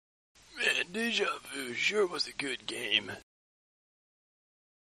Deja Vu sure was a good game.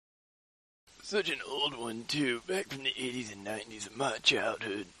 Such an old one, too, back from the 80s and 90s of my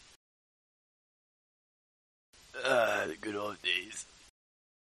childhood. Ah, the good old days.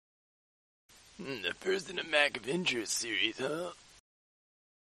 The first in a Mac of Interest series, huh?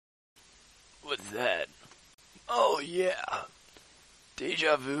 What's that? Oh, yeah.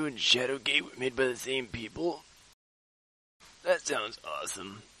 Deja Vu and Shadowgate were made by the same people? That sounds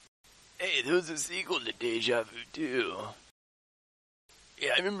awesome. Hey, there was a sequel to Deja Vu, too.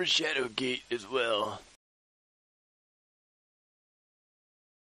 Yeah, I remember Shadowgate as well.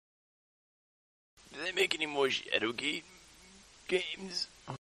 Do they make any more Shadowgate games?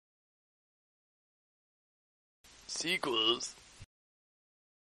 Sequels?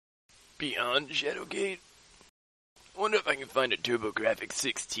 Beyond Shadowgate? I wonder if I can find a TurboGrafx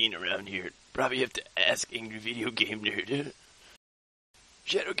 16 around here. Probably have to ask Angry Video Game Nerd.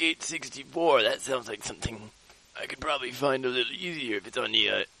 Shadowgate 64, that sounds like something I could probably find a little easier if it's on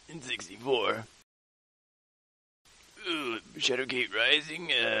the N64. Ooh, Shadowgate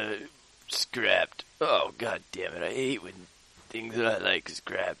Rising, scrapped. Oh, god damn it, I hate when things that I like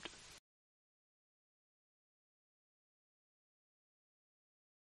scrapped.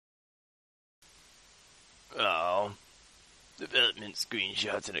 Oh, development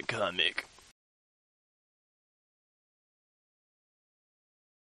screenshots in a comic.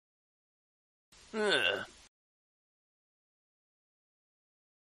 Huh.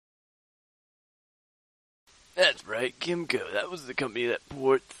 That's right, Kimco. That was the company that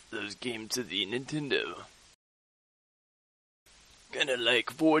ports those games to the Nintendo. Kinda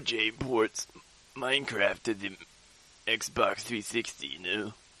like 4J ports Minecraft to the Xbox 360, you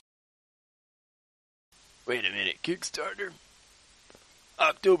know? Wait a minute, Kickstarter?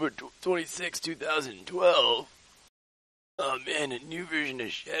 October 26, 2012? Oh man, a new version of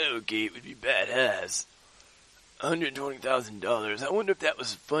Shadowgate would be badass. $120,000. I wonder if that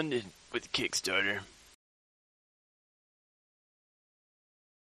was funded with Kickstarter.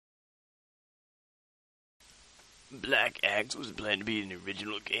 Black Axe was planned to be an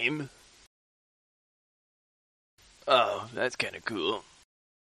original game. Oh, that's kinda cool.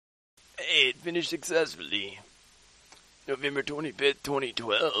 Hey, it finished successfully. November 25th,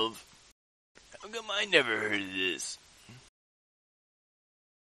 2012. How come I never heard of this?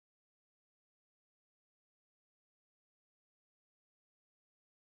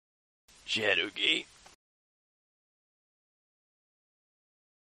 Shadowgate.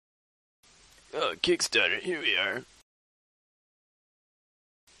 Oh, Kickstarter, here we are.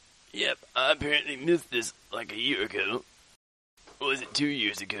 Yep, I apparently missed this like a year ago. Or was it 2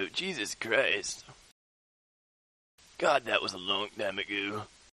 years ago? Jesus Christ. God, that was a long time ago.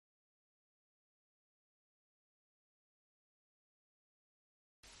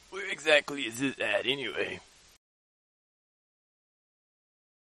 Where exactly is this at, anyway?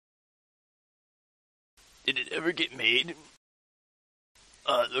 Did it ever get made?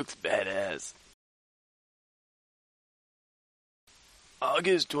 Oh, it looks badass.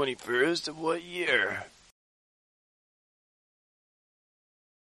 August 21st of what year?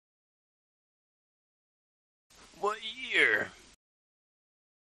 What year?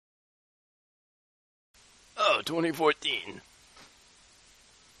 Oh, 2014.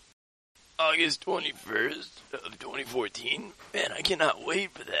 August 21st of 2014? Man, I cannot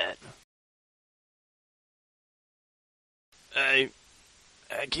wait for that. I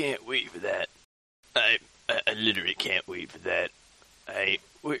can't wait for that. I literally can't wait for that.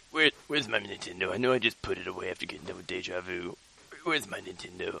 Where's my Nintendo? I know I just put it away after getting done with Deja Vu. Where's my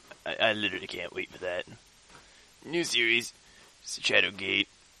Nintendo? I literally can't wait for that. New series, Shadowgate.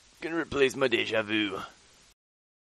 Gonna replace my Deja Vu.